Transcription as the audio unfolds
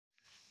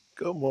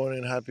Good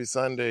morning, happy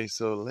Sunday.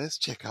 So let's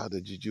check out the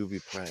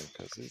Jujube plant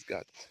because it's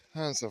got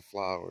tons of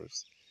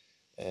flowers.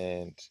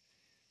 And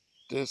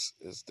this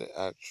is the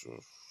actual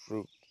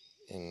fruit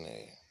in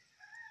there.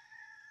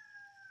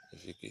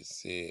 If you can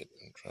see it,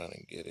 I'm trying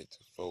to get it to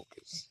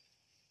focus.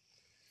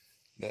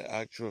 The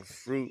actual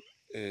fruit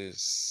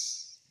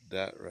is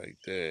that right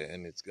there,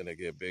 and it's gonna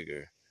get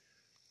bigger.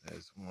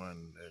 There's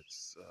one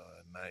that's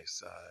a nice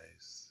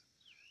size.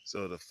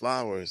 So the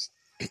flowers,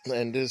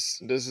 and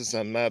this is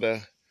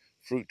another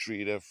fruit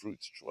tree that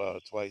fruits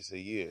twice a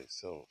year.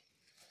 So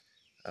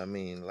I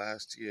mean,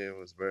 last year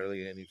was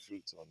barely any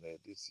fruits on there.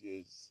 This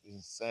year is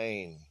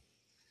insane.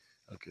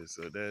 Okay,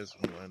 so there's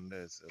one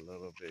that's a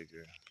little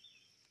bigger.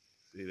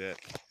 See that?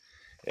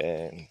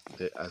 And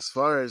as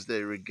far as the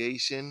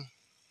irrigation,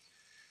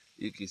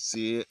 you can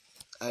see it.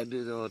 I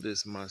did all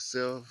this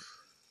myself.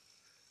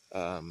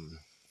 Um,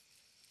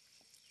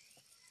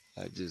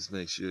 I just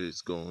make sure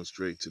it's going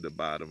straight to the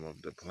bottom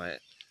of the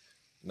plant,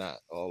 not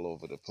all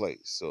over the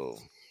place. So,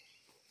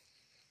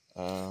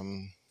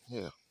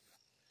 yeah,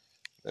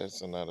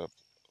 that's another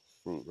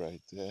fruit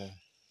right there.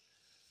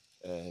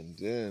 And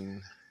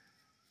then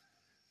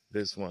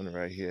this one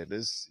right here,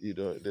 these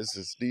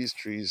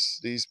trees,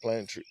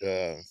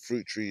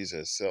 fruit trees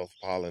are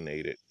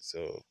self-pollinated,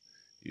 so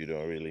you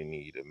don't really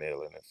need a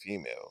male and a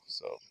female.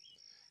 So,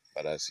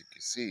 but as you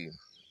can see,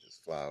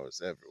 there's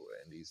flowers everywhere,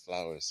 and these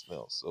flowers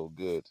smell so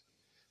good.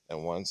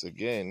 And once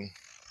again,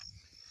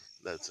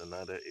 that's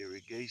another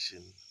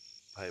irrigation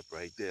pipe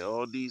right there.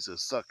 All these are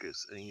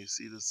suckers, and you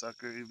see the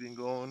sucker even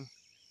going.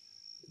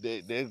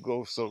 They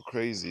go so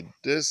crazy.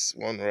 This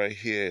one right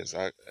here is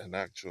an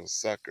actual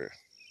sucker,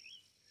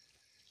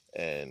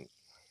 and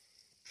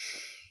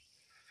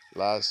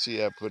last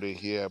year I put it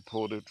here. I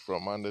pulled it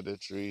from under the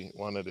tree,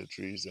 one of the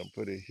trees, and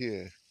put it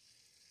here.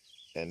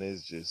 And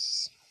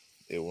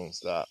it won't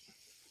stop.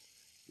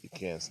 You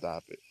can't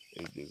stop it.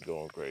 It's just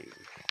going crazy.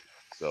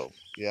 So,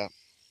 yeah,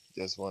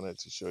 just wanted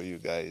to show you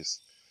guys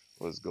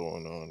what's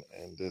going on.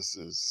 And this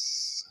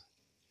is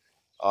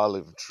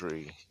olive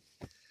tree.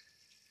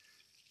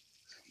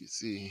 You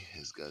see,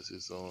 it's got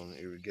its own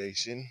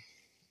irrigation.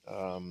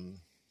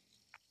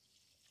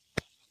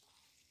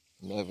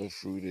 Never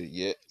fruited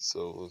yet,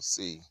 so we'll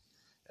see.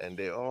 And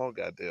they all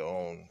got their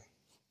own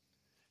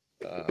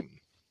um,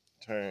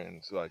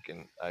 turn, so I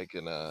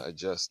can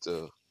adjust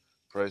the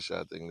pressure.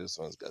 I think this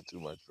one's got too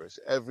much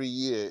pressure. Every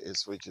year it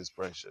switches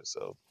pressure,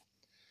 so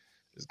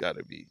it's got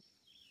to be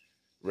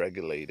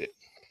regulated.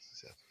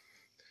 So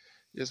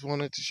just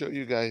wanted to show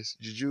you guys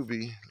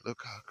Jujube.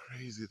 Look how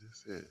crazy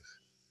this is.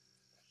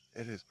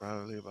 It is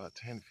probably about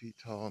 10 feet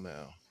tall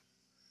now,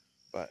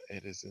 but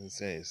it is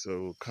insane. So it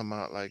will come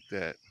out like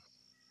that,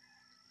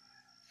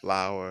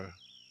 flower,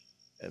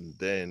 and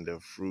then the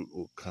fruit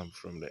will come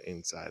from the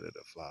inside of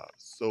the flower.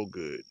 So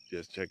good.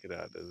 Just check it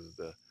out. This is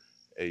the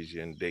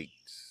Asian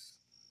dates.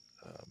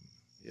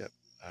 Yep.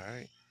 All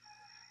right.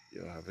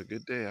 Y'all have a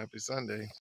good day. Happy Sunday.